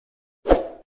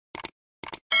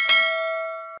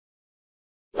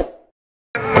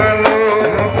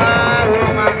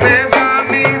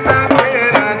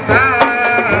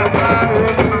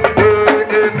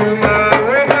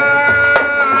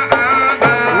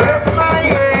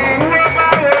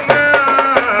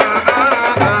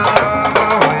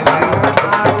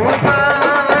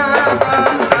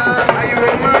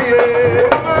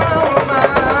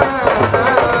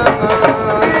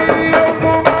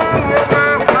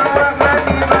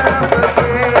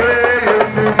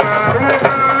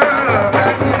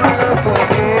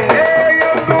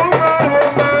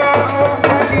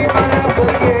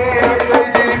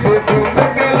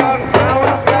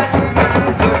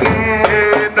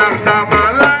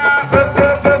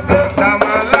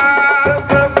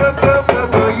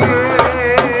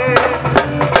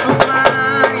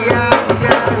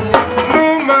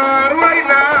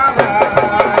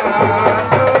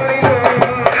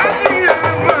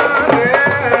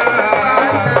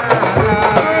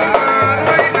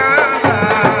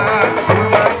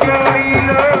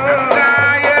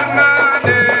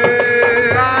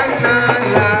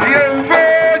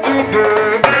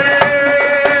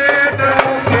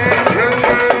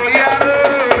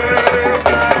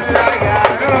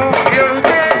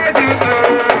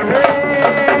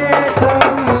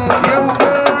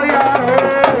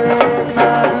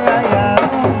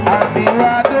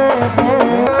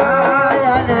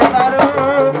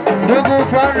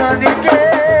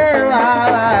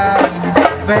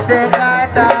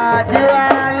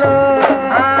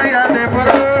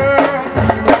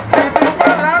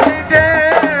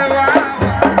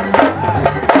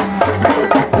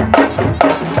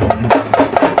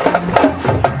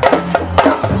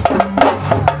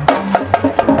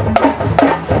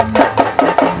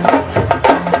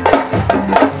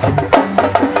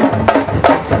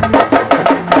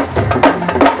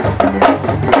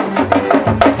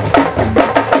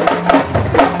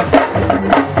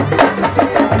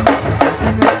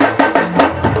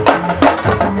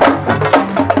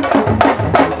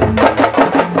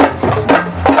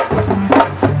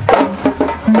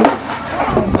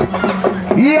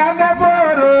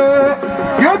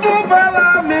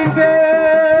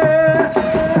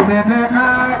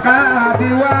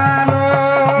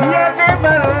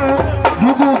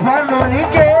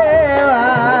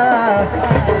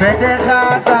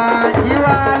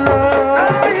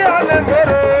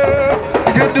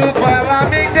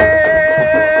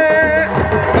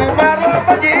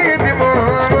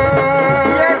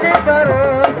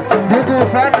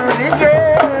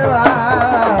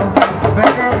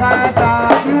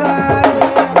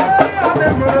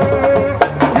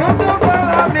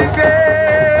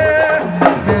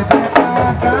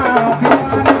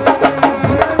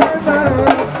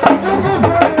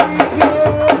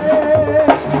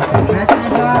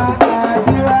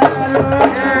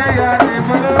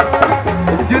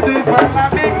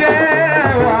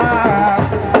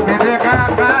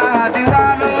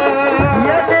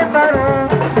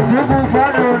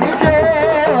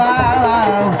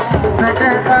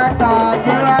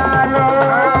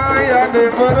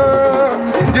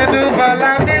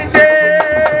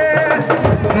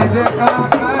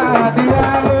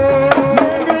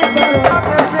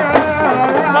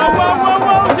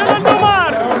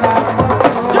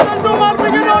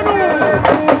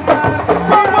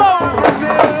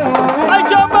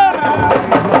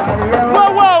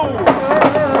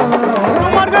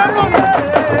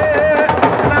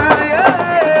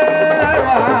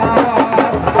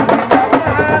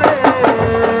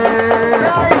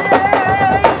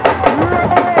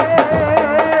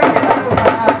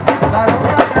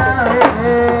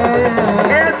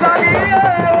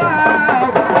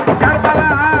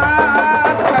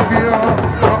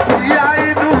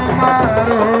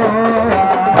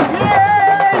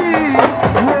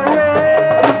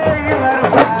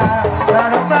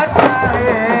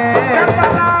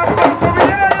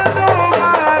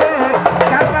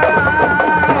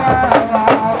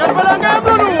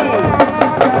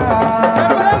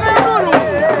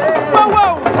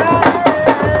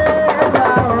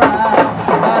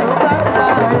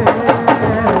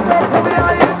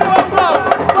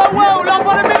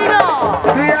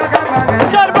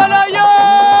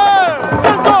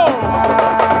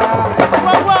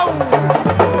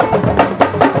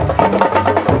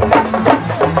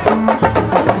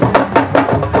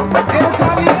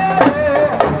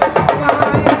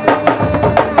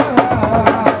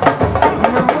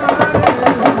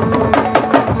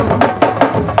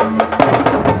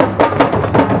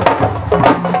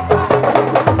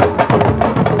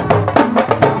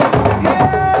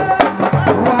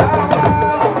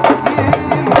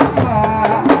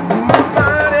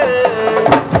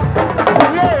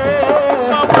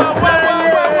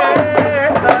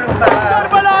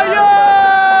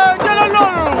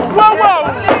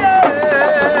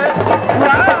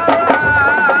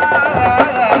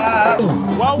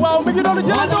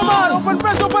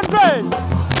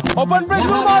Open Presse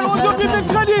Ndoumar aujourd'hui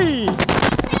mercredi.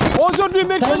 Aujourd'hui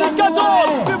mercredi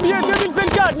 14 février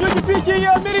 2024 ñu ngi fii ci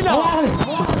Merina.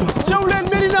 Cëw leen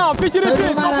Merina fii ci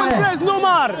Rufisque Open Presse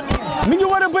Ndoumar mi ngi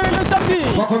war a bëre le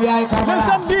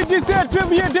samedi 17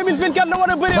 février 2024 la war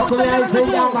a bëre au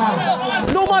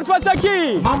stade Ndoumar face à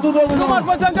qui? Ndoumar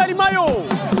face à Ngari Mayo.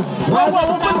 Waaw waaw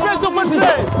Open Presse Open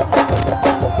Presse.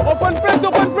 Open Presse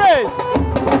Open Presse.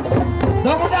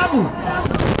 Doomu Daabu.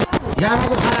 yaa ma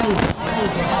ko xale yi.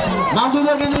 Maam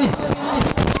Doudou ngi nii.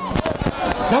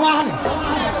 dama xam ne.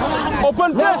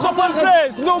 Open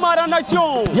Presse Ndoumar en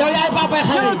action. yow yaay papa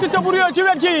xale yi. ci tabourio ci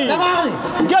wet gi. dama xam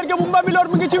ne. Garga bu Mbambilor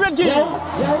mi ngi ci wet gi.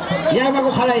 yaay ma ko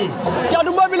xale yi.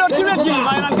 Caatu Mbambilor ci wet gi.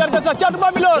 maa ngi naan Garga sax Caatu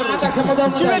Mbambilor.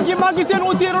 ci wet gi maa ngi seen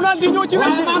aussi Ronaldinho ci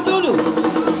wet gi. Maam Doudou.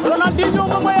 Ronaldinho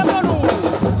moom mooy am noonu.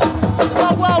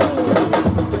 waaw waaw.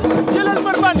 jëlal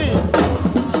mbër bandi.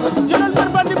 jëlal mbër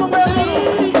bandi moom mooy am noonu.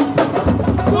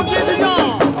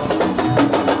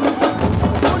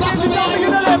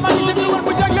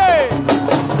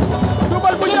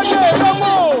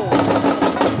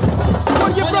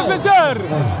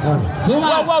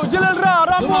 waaw waaw jëlal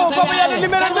Rambo boobu yaa ngi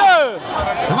numéro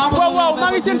 2 waaw waaw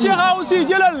maa ngi seen Cheikha aussi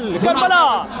jëlal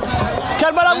Karbala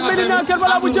Karbala bu Merina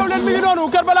Karbala bu Thiawlène mi ngi noonu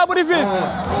Karbala bu Rufisque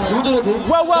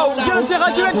waaw waaw jëlal Cheikha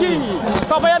ci wet gi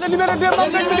Papa Yade numéro 2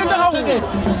 moom dañ mi ngi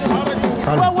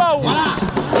taxaw waaw waaw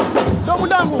doomu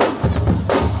dangu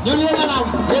ñun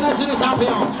yéen a suñu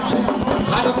champion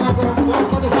Xaadim moo borom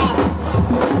Côte d'Ivoire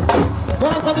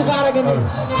borom Côte d'Ivoire ak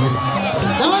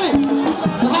dama ne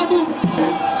dafa dugg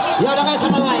yow da ngay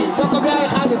sama waay bokk bi ay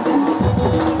Xaadim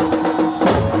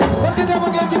parce que dama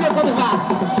ngeen jógee Côte d'Ivoire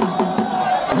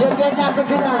yéen ngeen ñàkk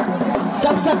ki ñaar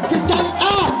jam sax ki tan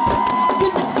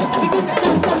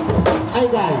ay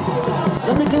gaay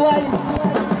dama ci waay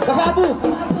dafa bu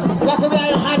bokk bi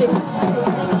ay Xaadim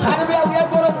Xaadim yow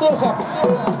borom dóor fa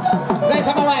ngay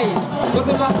sama waay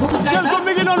jël ko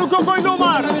mi ngi noonu Koko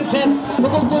Ndoumar mi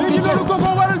ngi noonu Koko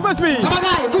waral bés bi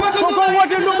Koko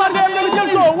woote Ndoumar day am na jël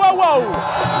ko waaw waaw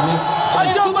ay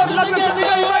jombar la ko mi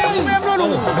ngay waay mi am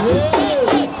noonu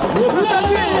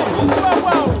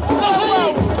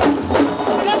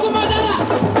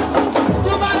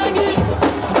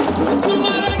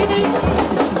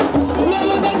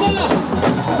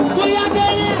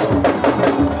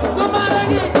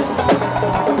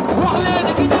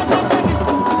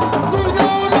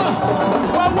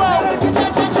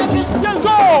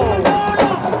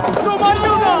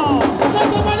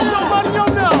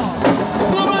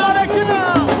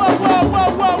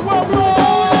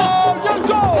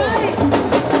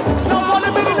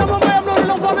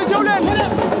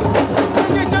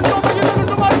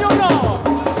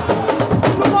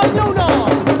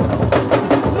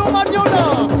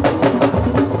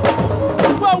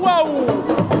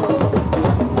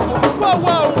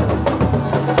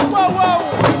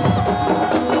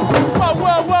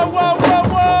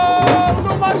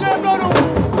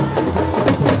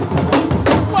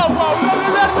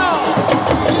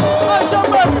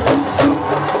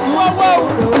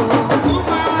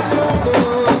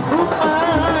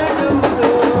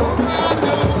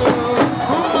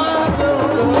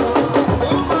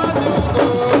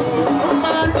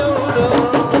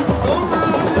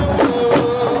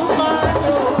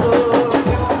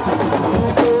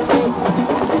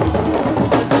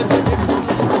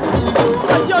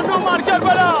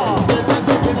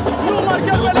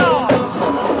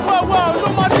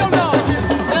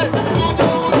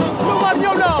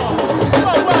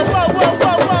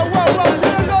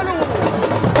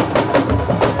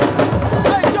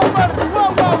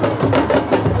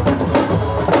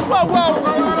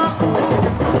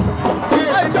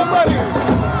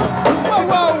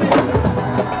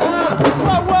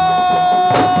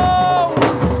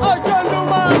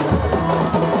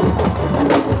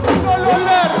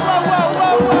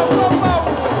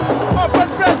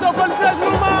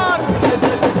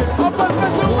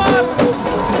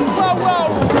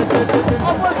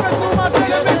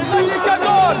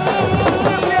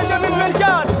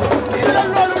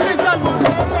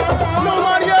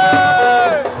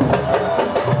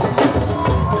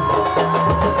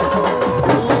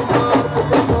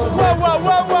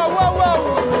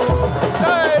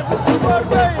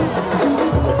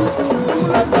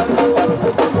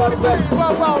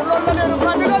waaw waaw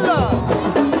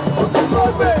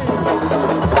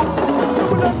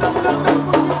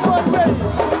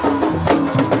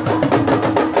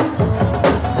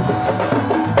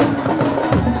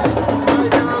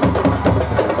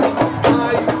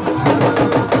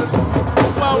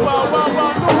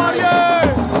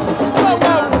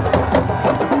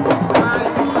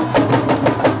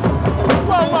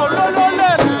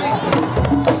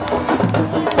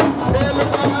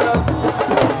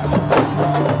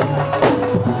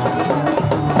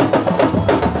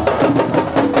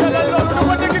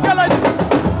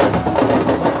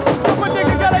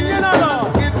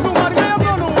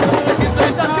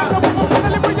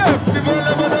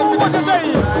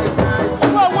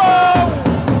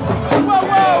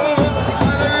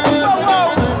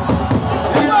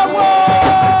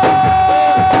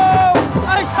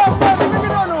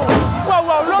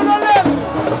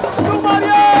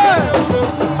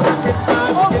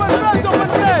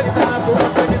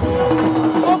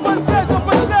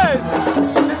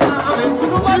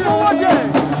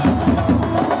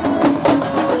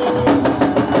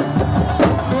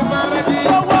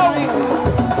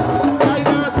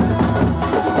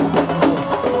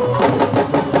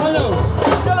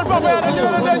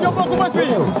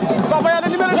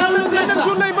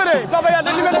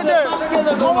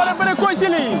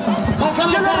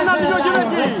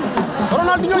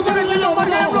Ronaldinho ci li ñëw ba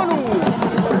ngay loolu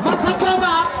man sa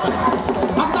combat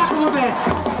ak baax lu bees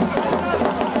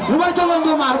lu may jogal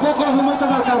Ndoumar boo ko lu may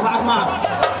tegal kaw ak Maas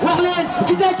wax leen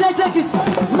ki tay tay ki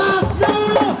Maas yow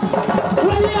la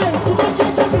waaye ki tay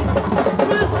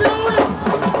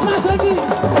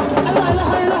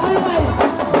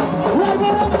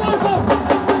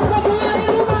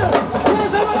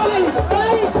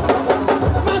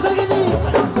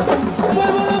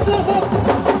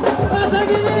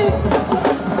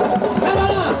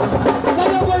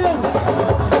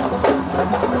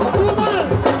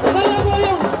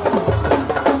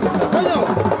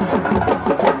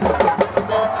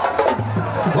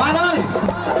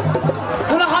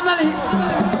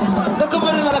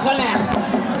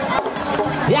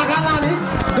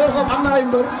doolay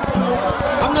mbër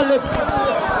am na lépp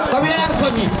comme yeneen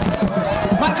koñ yi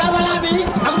man Karbala bi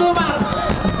ak Ndoumar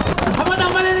xam nga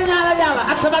ndax ma leen di ñaanal yàlla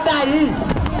ak sama gaay yi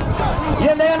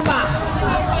yéen da ngeen baax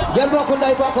ngeen bokk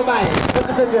ndey bokk baay dëkk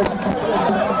Tëngéej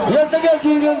yéen Tëngéej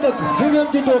gii ngeen dëkk fi ngeen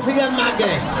juddoo fi ngeen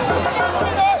màggee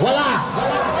voilà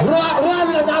roi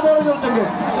bi nag daa war a ñëw Tëngéej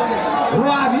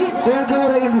roi bi da ngeen ko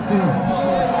war a indi fii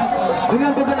li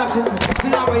ngeen bëgg nag si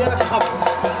làmb yéen a ko xam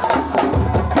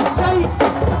say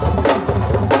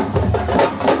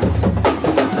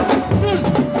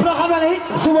loo xam ne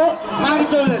suba maa ngi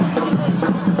soow leen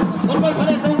kon booy fa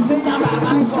dee say jàmbaar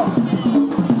maa ngi foofu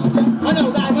ma ñëw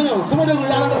gaay ma ñëw ku ma déglu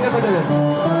yàlla nga fekk dëgg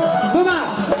Ndoumar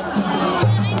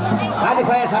daa di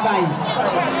fayee sa baay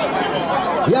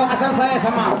yow Assane fayee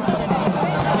sa maam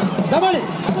dama ne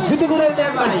juddu gu rëy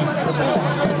ndee baay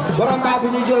borom baay bu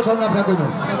ñuy jooytoon na fekk ñu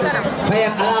fayee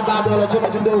ala ba doola coono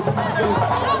ju ndew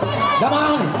dama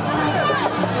ne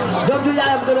doom ju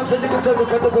yaayam gërëm sa digg kër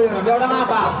kër da ko yoram yow dama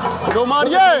baax Ndoumar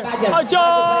ye aca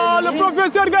le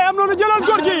professeur Gaye am noonu jëlal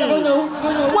góor gi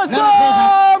wasa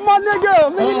ma nigga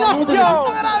mi ngi nax ci yow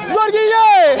góor gi ye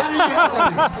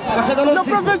le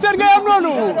professeur Gaye am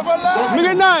noonu mi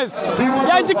ngi nice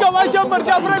yaay ci kaw aca mbër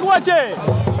jàpp rek wàcce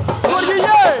góor gi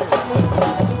ye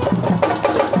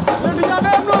le di ñaa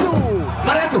Gaye am noonu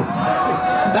maretu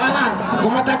dama naan bu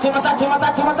ma tàcc ma tàcc ma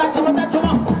tàcc ma tàcc ma tàcc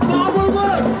ma baabul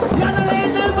góor yàlla lay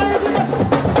indil bay di def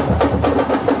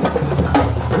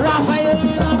waa faye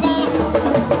na ba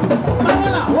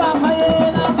Merina waa faye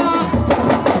na ba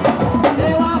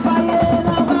waa faye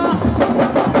na ba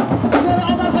Sëriñ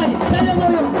Omar Faye sa yëngu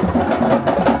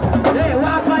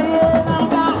waa faye na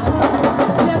ba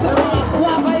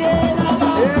waa faye na ba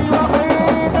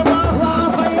waa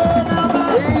faye na ba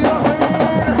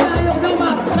yaa yóbbu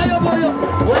Ndoumar sa yóbbu yóbbu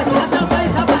Assane Faye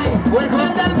sa baay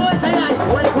Mandel mooy sa yaay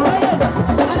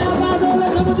ana ba doole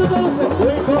sa mutu doole fa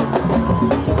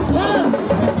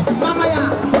mama ya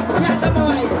sama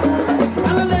waay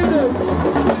ana lay do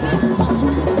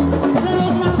Sëriñ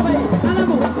Ousmane Faye ana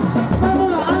mu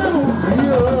Mamouna ana mu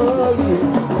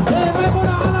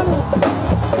Mamouna ana mu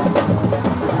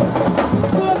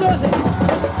ko doose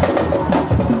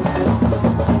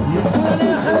bu la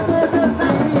neexee doose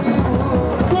sax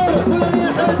góor bu la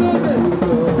neexee doose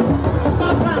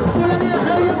Ousmane Fall bu la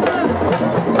neexee yëpp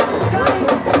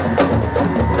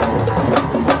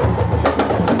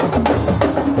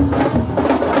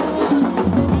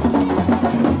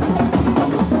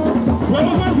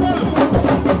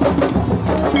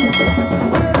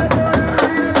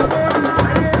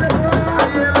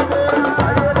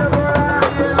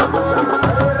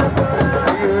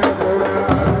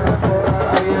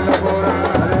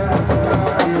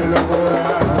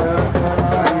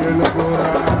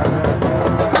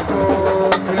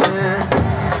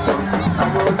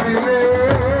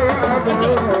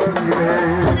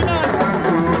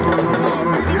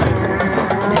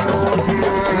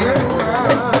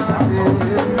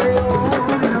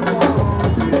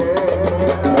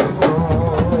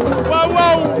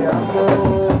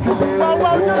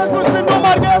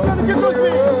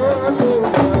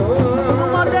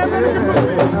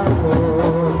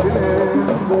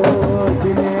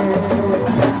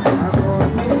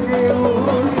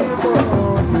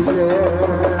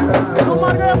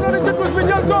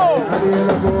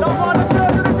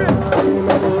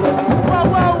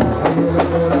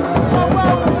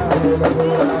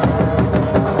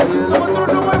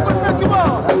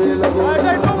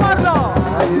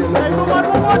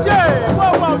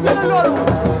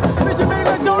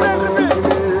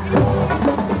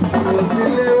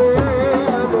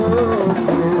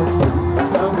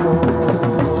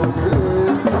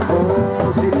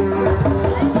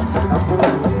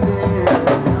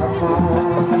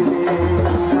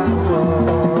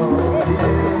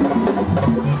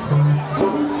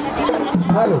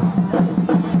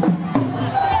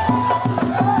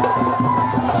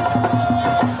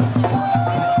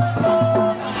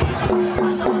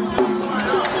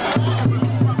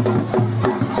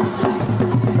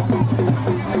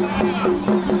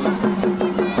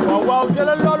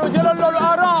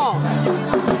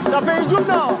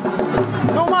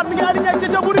Ndoumar mi ngi aligné ak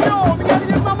Tete Bourio mi ngi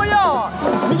aligné ak Mamaya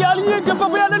mi ngi aligné ak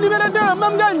Papa Yada numéro 2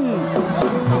 Mame Ngagne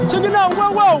ci ginnaaw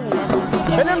waaw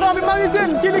beneen rang bi maa ngi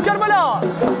seen kii di Karbala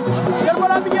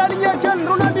mi ngi aligné ak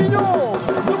Ronaldinho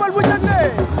dugal bu njëkk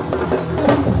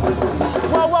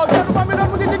waaw Thiatou Bambey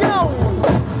mu ngi ci ginnaaw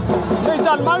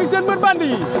ndeysaan maa ngi seen mbër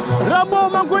bandi Rambo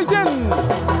maa ngi koy seen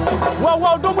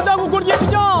waaw doomu dangu góor gi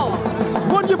étudiant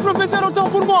góor gi professeur autant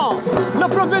pour moi le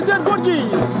professeur góor gi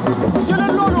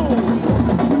jëlal loolu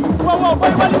waaw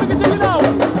Baye Wally mi ngi ci ginnaaw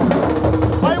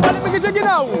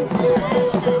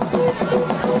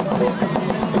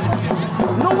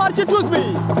ci tuus bi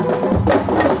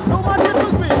Ndoumar ci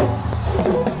tuus bi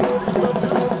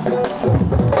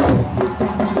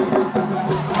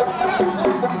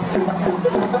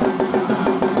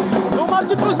Ndoumar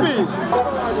ci tuus bi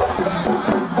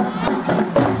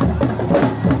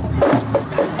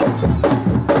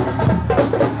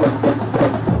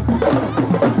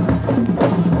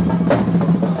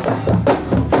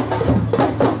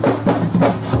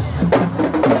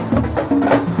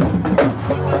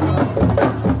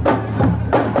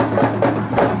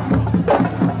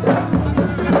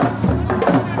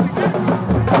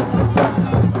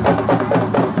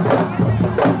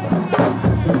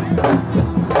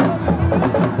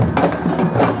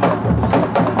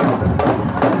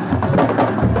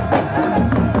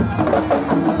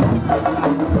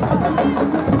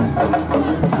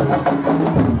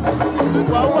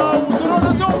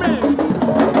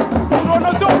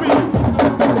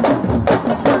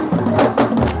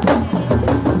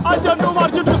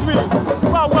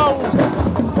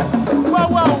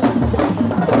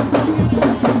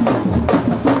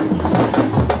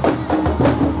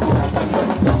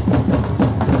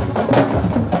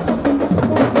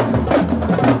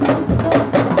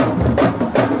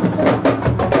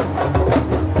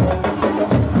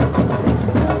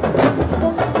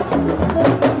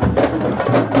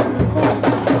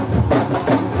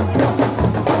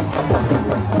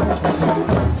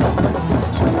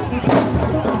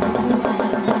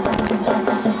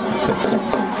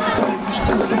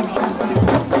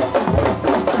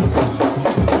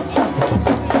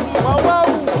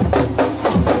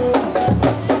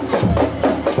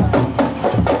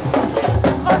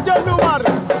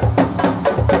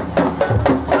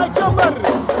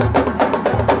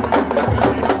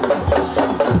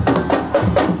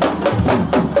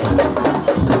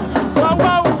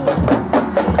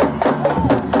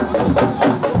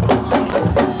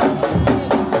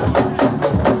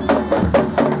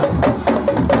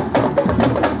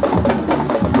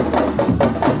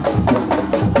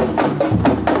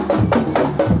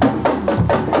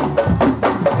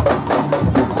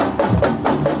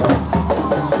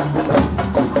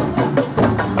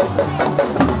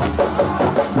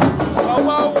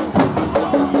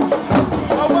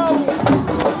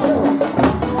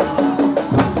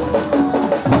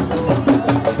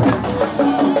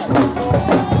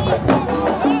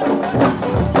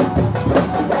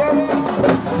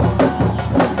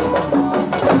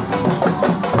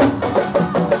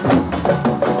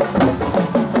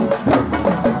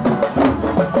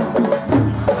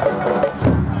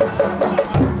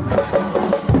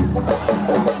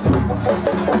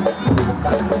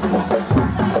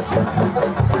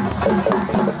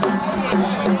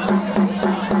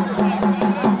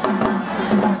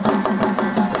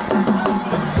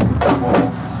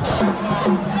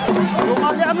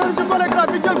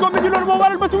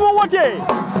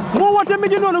moo woote mi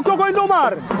ngi noonu kookoy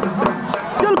Ndoumar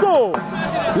jël ko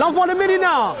l'enfant de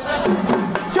Merina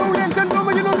coow leen seen doom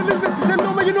a ngi noonu seen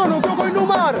doom a ngi noonu kookoy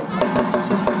Ndoumar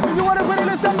ñu war a bëri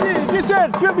le samedi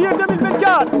 17 février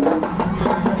 2024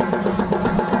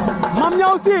 Mame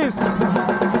Niang 6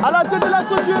 à la tête de la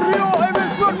structure Rio MS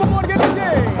Sport moom organisé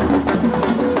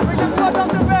avec les 3 dames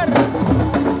de fer.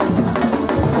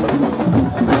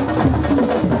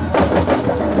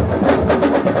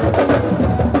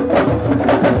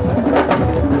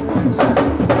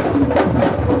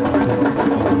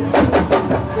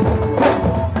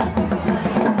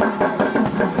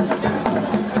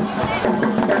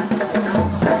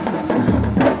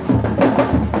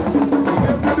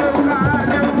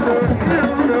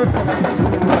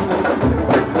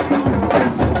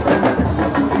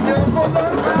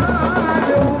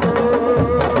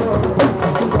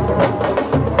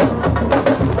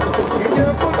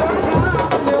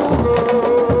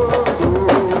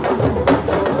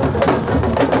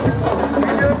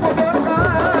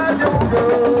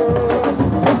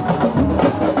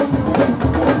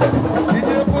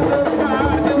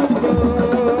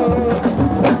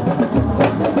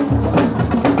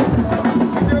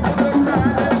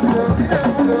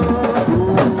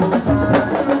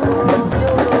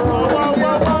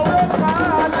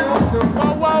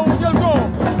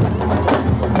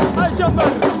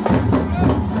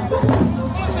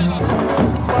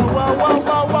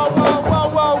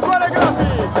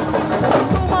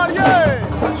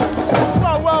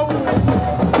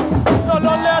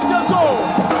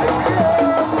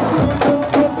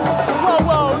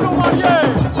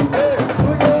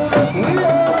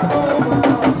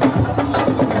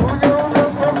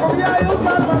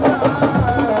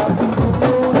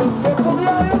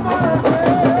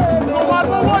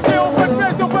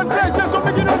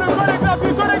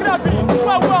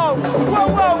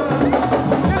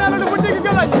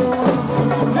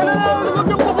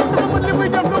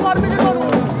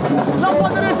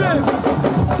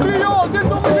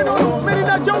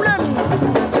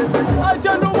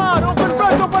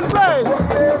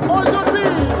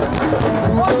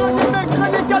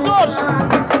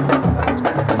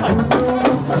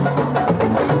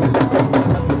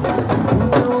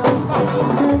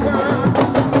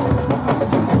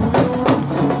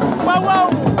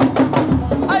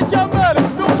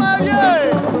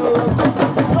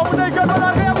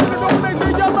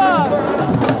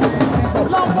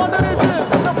 enfants de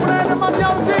Rufisque, le poulain de Mamia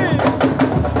aussi.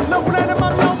 Le poulain de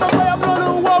Mamia, on va faire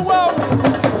applaudir. Wow, wow.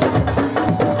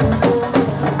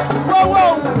 Wow,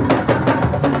 wow.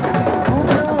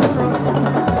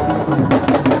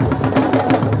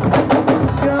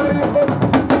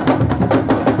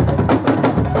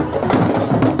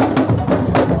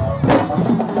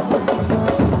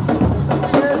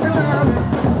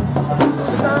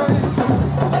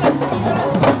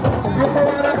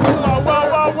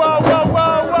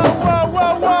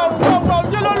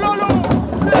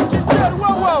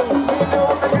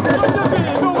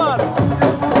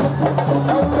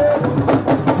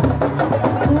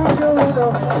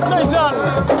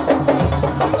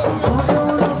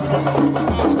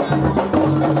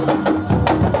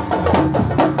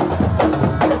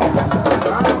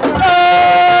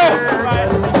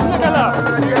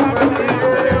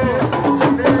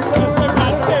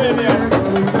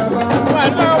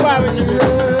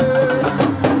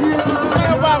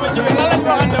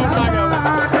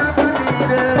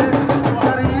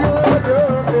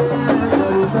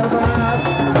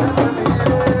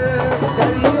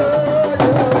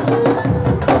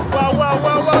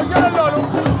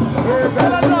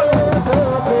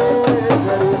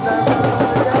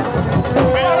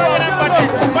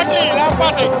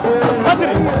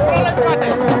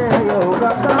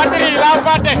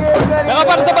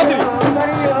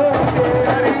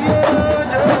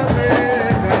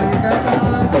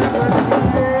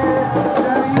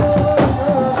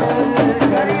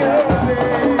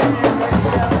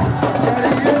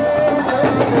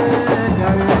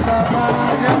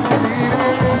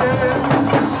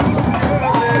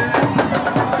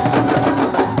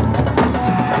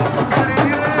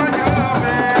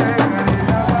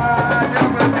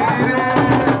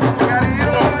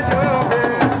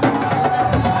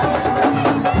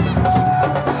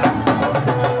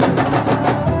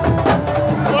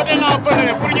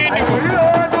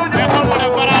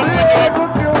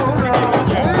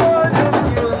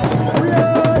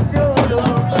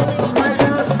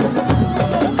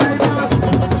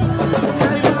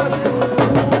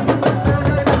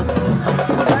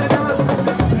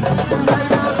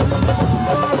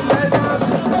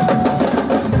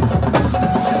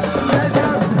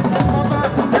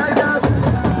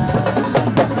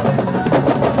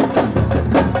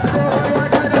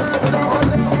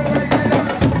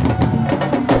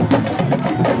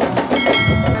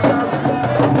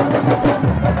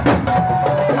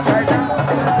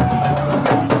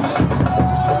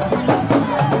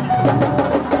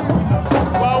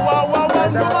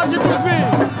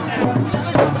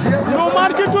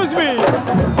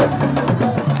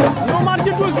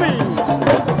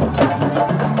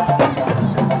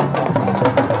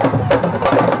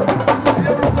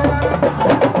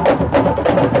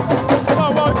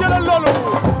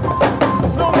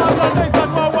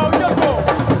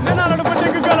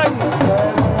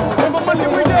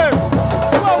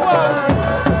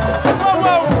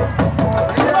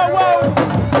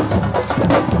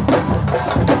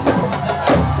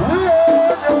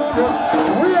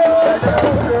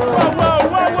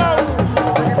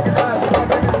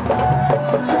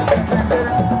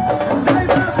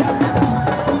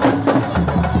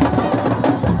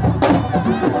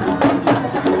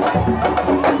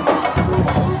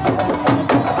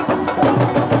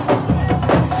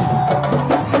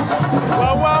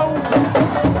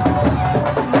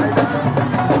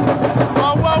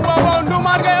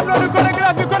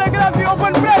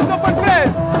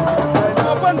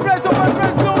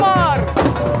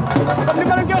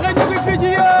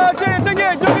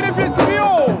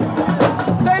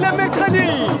 Mecredi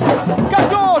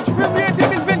 14 février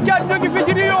 2024 ñu ngi fii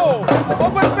ci Rio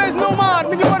Open Presse Ndoumar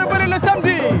mi ngi war a bëri le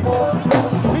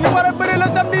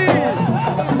samedi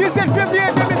 17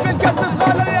 février 2024 ce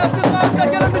sera là, ce sera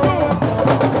stade Galandou Diouf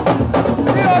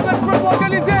Rio match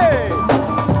organisé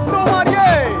Ndoumar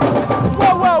yee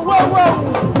waaw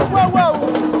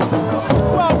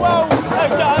ay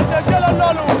jëlal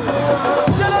loolu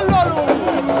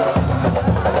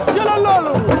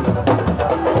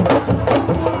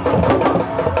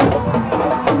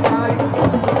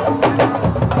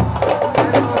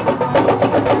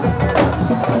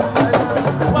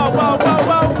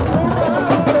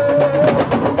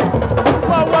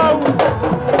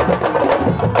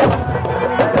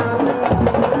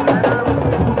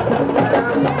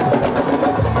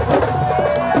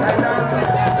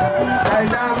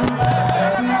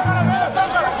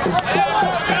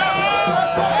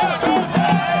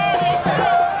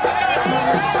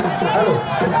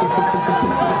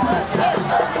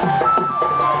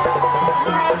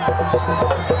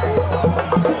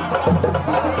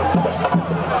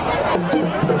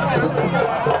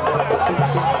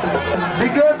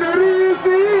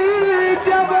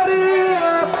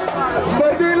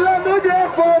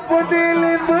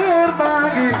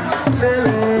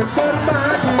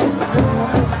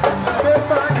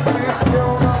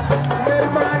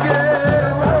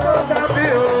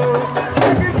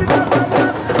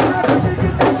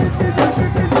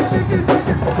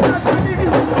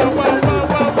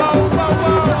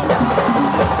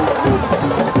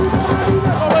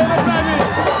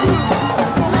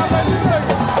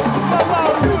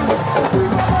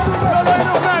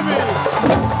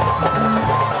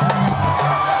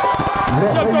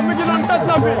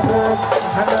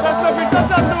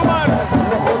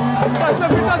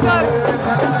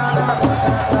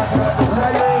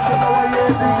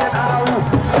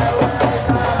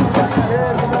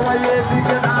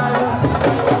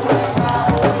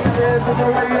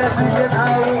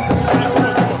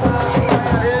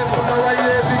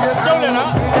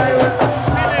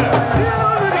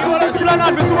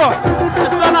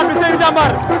esplanade bi Seydi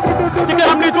Jambar ci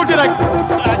kanam ni tuuti rek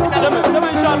dama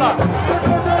inshallah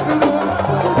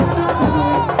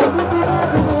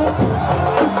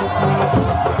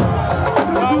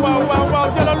waaw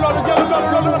jëlal loolu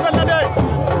rafet na de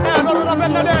loolu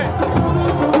rafet na de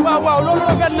waaw loolu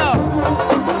rafet na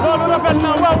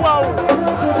waaw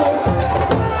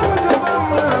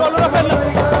loolu rafet na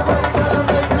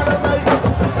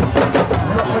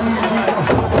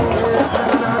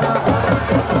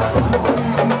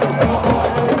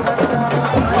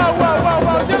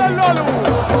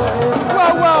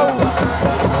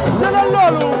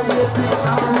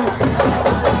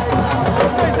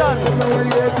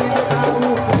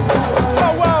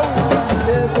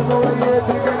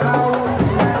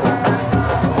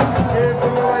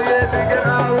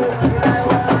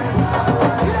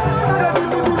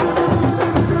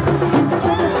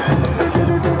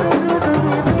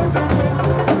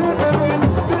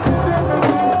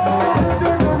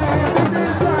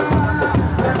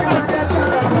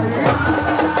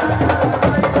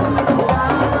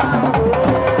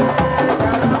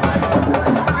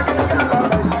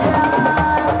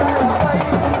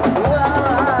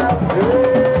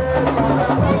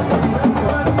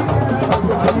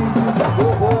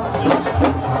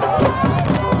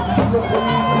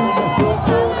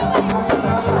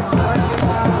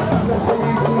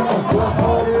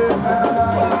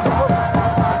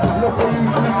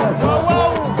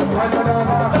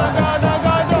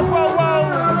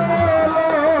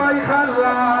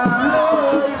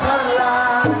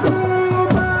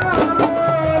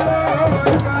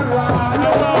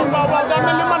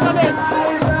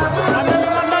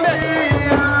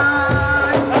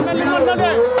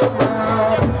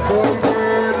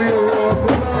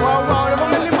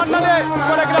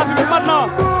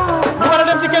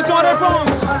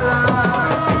Question-réponse.